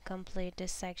rows to complete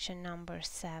this section number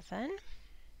 7.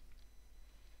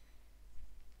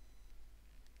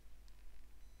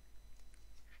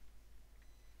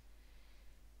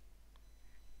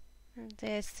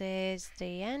 This is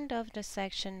the end of the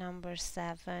section number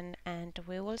 7, and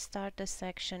we will start the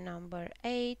section number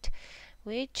 8,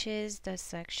 which is the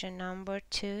section number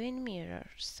 2 in mirror.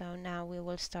 So now we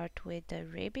will start with the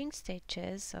ribbing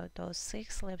stitches, so those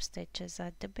 6 slip stitches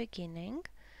at the beginning.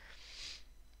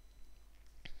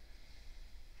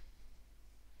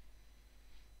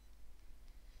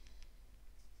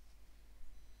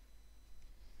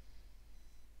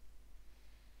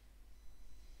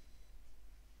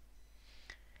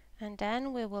 And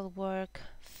then we will work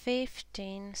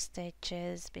 15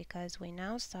 stitches because we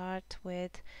now start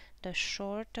with the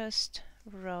shortest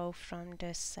row from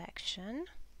this section.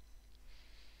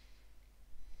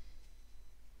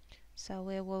 So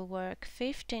we will work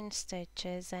 15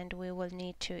 stitches, and we will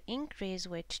need to increase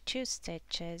with 2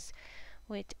 stitches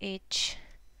with each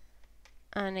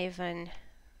uneven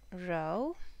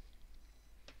row.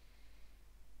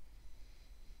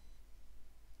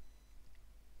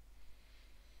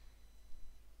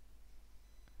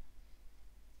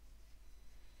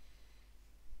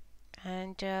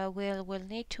 And we'll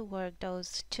need to work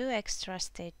those 2 extra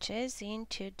stitches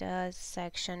into the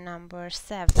section number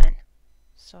 7.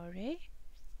 Sorry.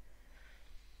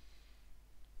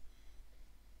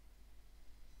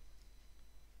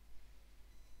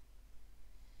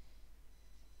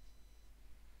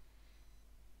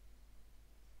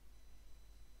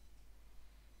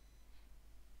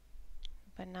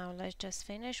 But now let's just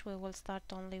finish. We will start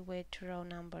only with row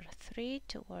number 3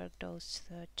 to work those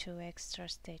 2 extra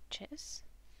stitches.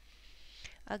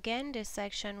 Again, this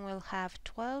section will have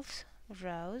 12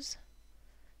 rows,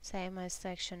 same as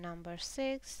section number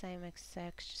 6, same as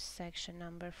section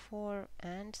number 4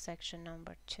 and section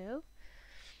number 2.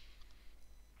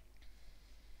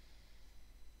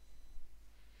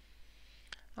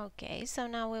 Okay, so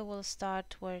now we will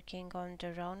start working on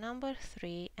the row number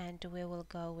 3, and we will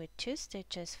go with 2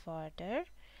 stitches further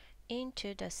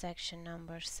into the section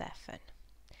number 7,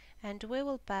 and we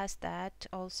will pass that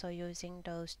also using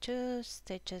those 2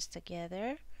 stitches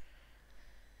together,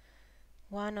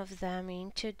 one of them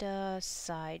into the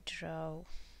side row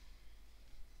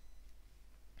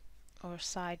or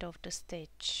side of the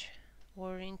stitch,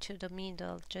 or into the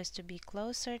middle, just to be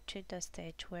closer to the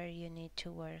stitch where you need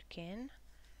to work in.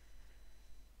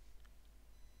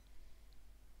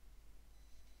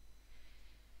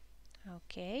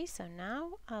 Okay, so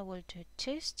now I will do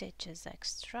 2 stitches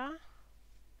extra,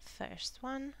 first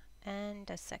one and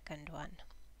the second one,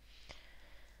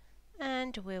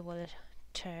 and we will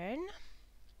turn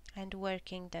and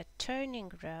working the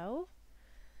turning row,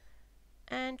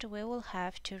 and we will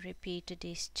have to repeat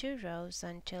these 2 rows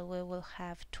until we will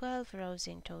have 12 rows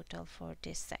in total for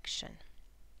this section.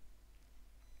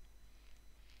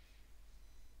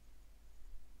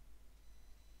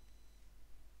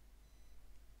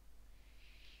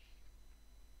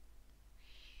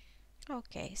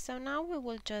 Okay, so now we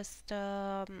will just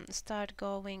start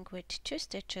going with 2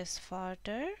 stitches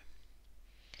further,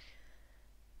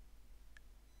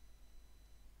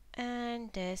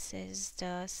 and this is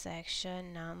the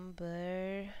section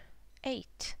number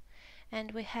 8,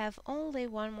 and we have only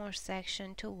one more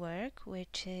section to work,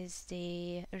 which is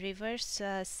the reverse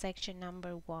section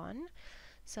number 1.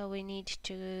 So we need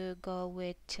to go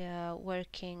with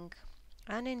working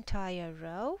an entire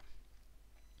row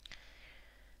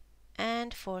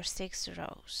and for 6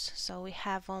 rows. So we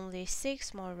have only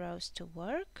 6 more rows to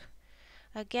work.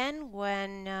 Again,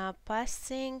 when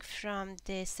passing from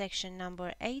the section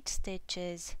number 8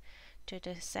 stitches to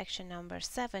the section number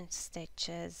 7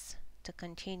 stitches to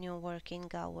continue working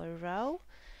our row,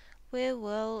 we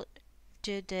will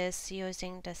do this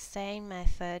using the same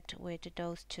method with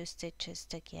those 2 stitches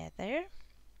together.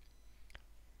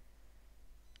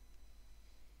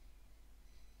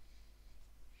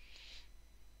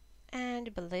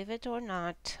 And believe it or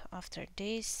not, after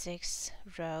these 6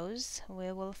 rows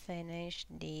we will finish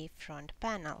the front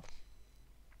panel.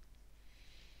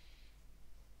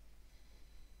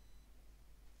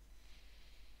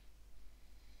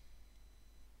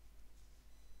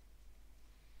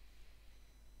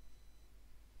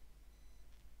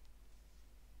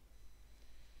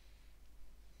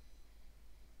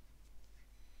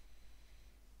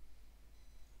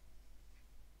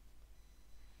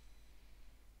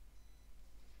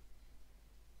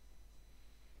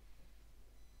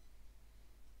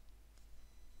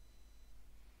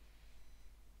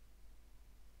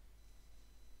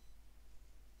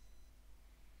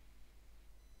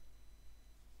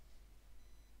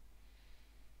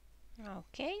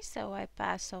 Okay, so I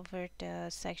pass over the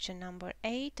section number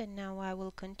 8, and now I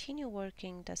will continue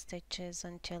working the stitches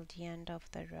until the end of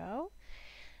the row.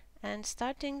 And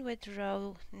starting with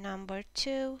row number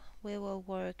 2, we will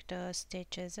work the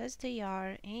stitches as they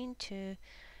are into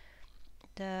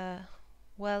the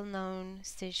well-known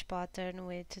stitch pattern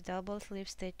with double slip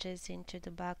stitches into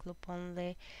the back loop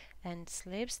only and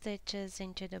slip stitches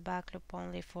into the back loop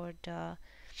only for the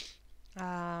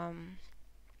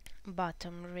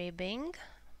bottom ribbing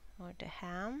or the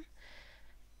hem,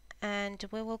 and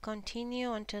we will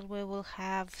continue until we will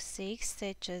have 6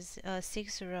 stitches,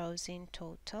 6 rows in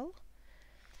total.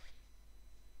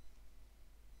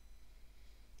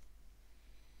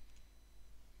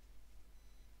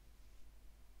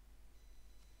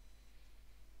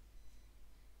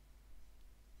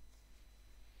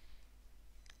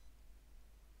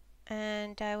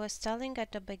 And I was telling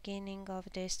at the beginning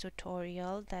of this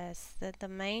tutorial that the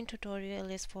main tutorial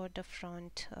is for the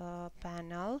front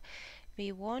panel.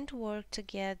 We won't work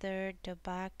together the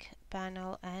back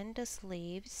panel and the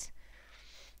sleeves,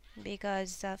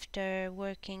 because after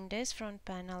working this front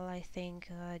panel I think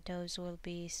those will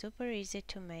be super easy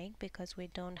to make, because we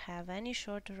don't have any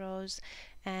short rows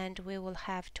and we will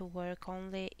have to work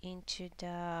only into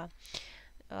the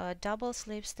double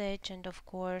slip stitch and of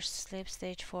course slip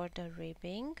stitch for the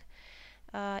ribbing.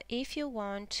 If you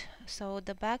want, so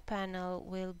the back panel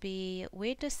will be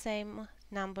with the same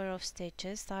number of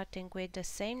stitches, starting with the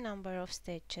same number of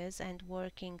stitches and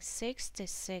working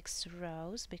 66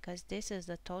 rows, because this is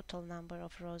the total number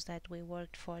of rows that we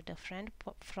worked for the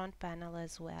front panel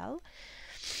as well.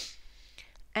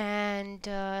 And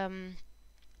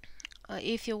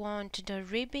if you want the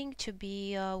ribbing to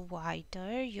be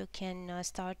wider, you can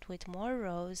start with more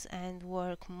rows and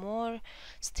work more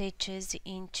stitches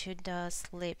into the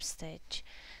slip stitch.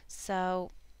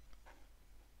 So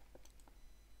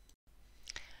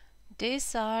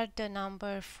These are the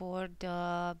number for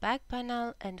the back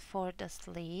panel and for the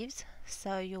sleeves.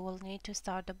 So you will need to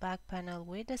start the back panel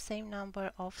with the same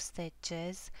number of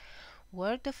stitches.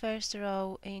 Work the first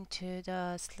row into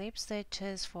the slip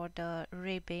stitches for the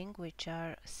ribbing, which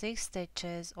are 6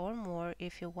 stitches or more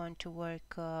if you want to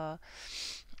work the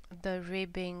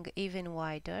ribbing even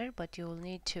wider, but you will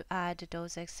need to add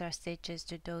those extra stitches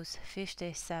to those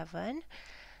 57.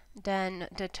 Then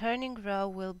the turning row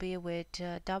will be with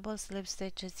double slip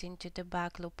stitches into the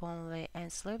back loop only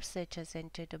and slip stitches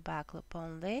into the back loop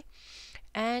only,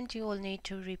 and you will need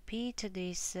to repeat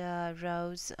these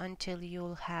rows until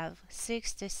you'll have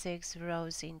 66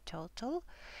 rows in total.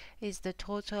 Is the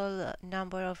total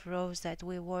number of rows that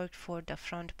we worked for the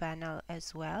front panel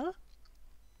as well.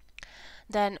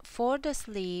 Then for the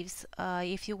sleeves,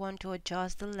 if you want to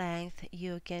adjust the length,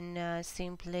 you can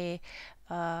simply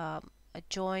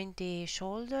join the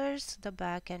shoulders, the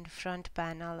back and front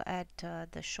panel at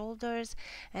the shoulders,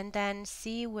 and then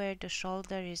see where the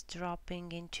shoulder is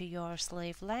dropping into your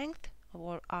sleeve length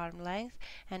or arm length,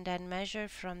 and then measure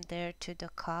from there to the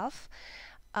cuff.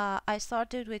 I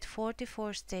started with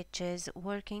 44 stitches,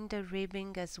 working the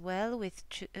ribbing as well with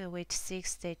 6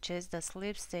 stitches, the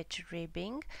slip stitch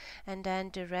ribbing, and then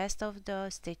the rest of the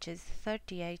stitches,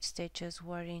 38 stitches,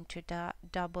 were into the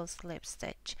double slip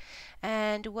stitch,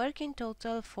 and working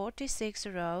total 46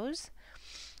 rows.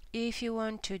 If you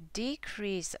want to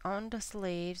decrease on the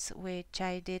sleeves, which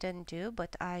I didn't do,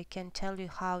 but I can tell you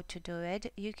how to do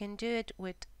it, you can do it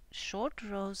with short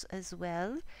rows as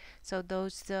well. So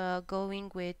those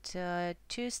going with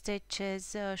 2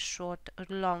 stitches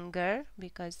longer,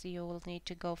 because you will need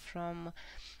to go from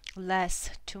less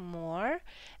to more,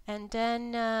 and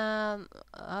then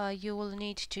you will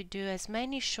need to do as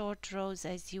many short rows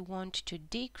as you want to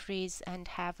decrease and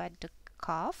have at the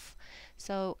cuff.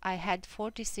 So I had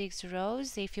 46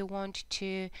 rows. If you want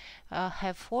to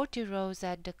have 40 rows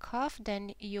at the cuff,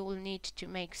 then you will need to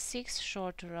make 6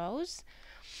 short rows.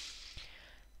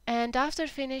 And after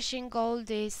finishing all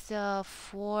these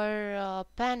 4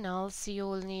 panels, you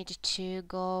will need to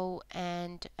go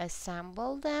and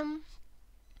assemble them.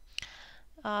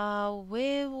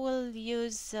 We will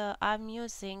use, I'm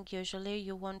using, usually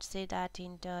you won't see that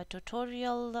in the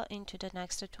tutorial, into the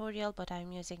next tutorial, but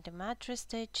I'm using the mattress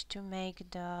stitch to make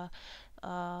the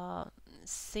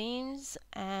seams,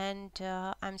 and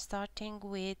I'm starting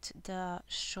with the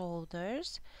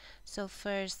shoulders. So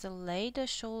first lay the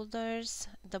shoulders,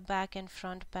 the back and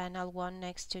front panel, one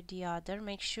next to the other.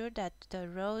 Make sure that the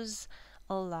rows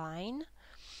align,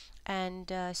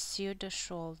 and sew the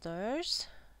shoulders.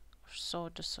 Sew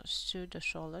the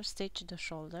shoulders, stitch the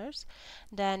shoulders.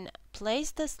 Then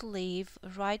place the sleeve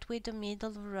right with the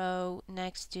middle row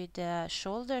next to the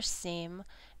shoulder seam,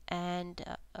 and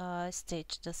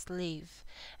stitch the sleeve,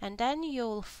 and then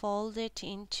you'll fold it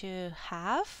into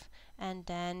half, and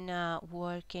then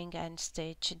working and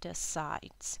stitch the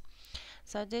sides.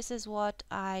 So this is what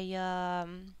I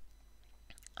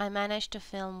managed to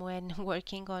film when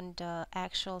working on the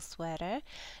actual sweater.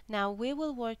 Now we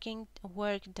will work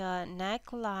the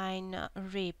neckline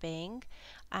ribbing.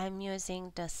 I'm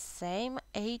using the same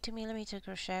 8mm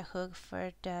crochet hook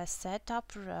for the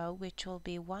setup row, which will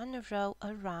be 1 row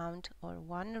around or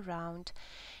 1 round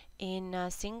in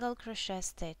single crochet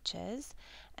stitches,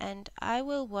 and I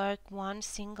will work 1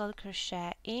 single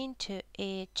crochet into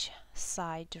each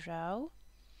side row.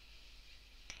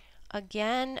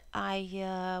 Again,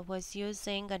 I was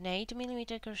using an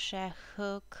 8mm crochet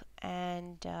hook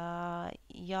and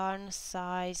yarn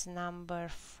size number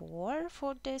 4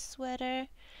 for this sweater.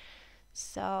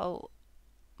 So,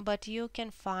 but you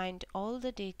can find all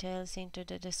the details into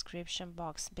the description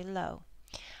box below.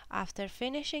 After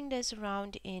finishing this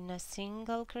round in a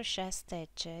single crochet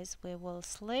stitches, we will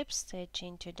slip stitch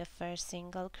into the first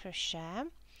single crochet,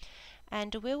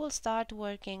 and we will start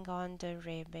working on the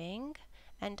ribbing.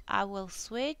 And I will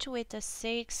switch with a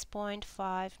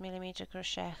 6.5mm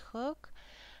crochet hook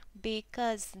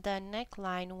because the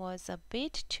neckline was a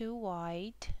bit too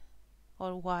wide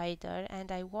or wider,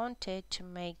 and I wanted to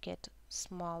make it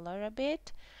smaller a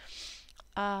bit.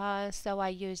 So I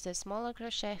used a smaller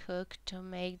crochet hook to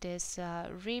make this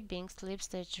ribbing, slip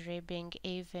stitch ribbing,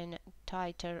 even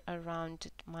tighter around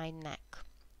my neck.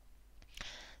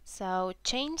 So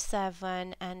chain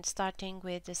 7, and starting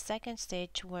with the second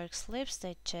stitch, work slip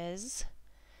stitches.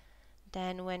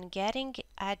 Then when getting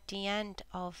at the end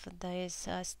of these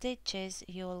stitches,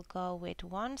 you'll go with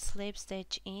 1 slip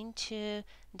stitch into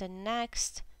the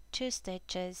next 2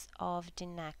 stitches of the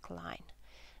neckline.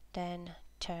 Then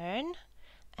turn,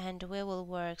 and we will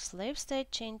work slip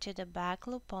stitch into the back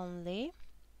loop only,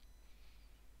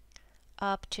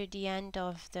 up to the end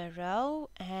of the row,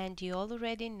 and you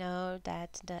already know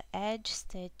that the edge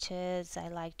stitches, I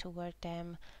like to work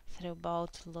them through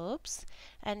both loops,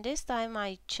 and this time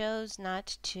I chose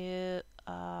not to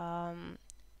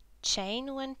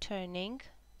chain when turning,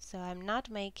 so I'm not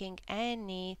making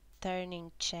any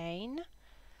turning chain,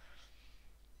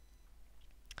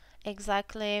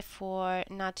 exactly for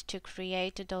not to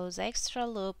create those extra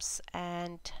loops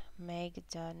and make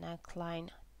the neckline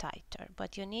tighter.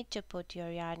 But you need to put your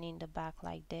yarn in the back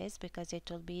like this because it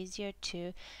will be easier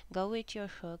to go with your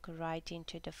hook right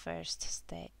into the first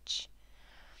stitch.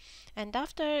 And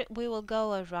after we will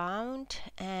go around,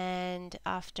 and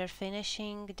after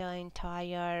finishing the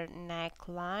entire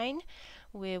neckline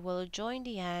we will join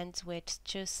the ends with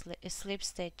 2 slip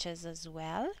stitches as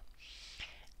well.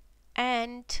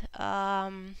 And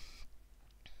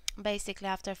basically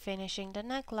after finishing the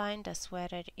neckline, the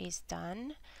sweater is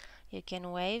done. You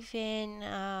can wave in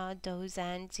those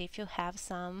ends if you have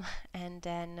some, and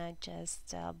then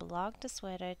just block the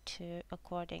sweater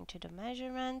according to the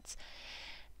measurements.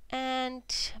 And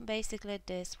basically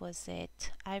this was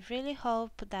it. I really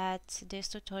hope that this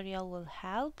tutorial will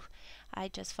help. I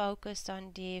just focused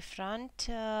on the front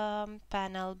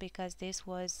panel because this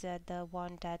was the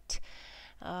one that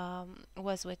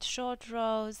was with short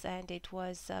rows and it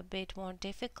was a bit more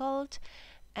difficult,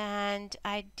 and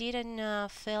I didn't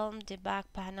film the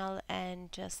back panel and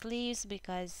sleeves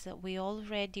because we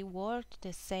already worked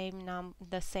the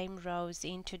same rows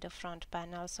into the front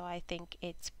panel, so I think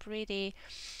it's pretty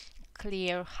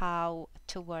clear how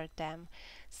to work them.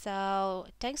 So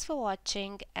thanks for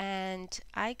watching, and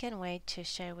I can wait to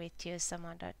share with you some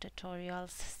other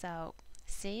tutorials. So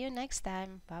see you next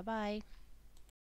time. Bye bye.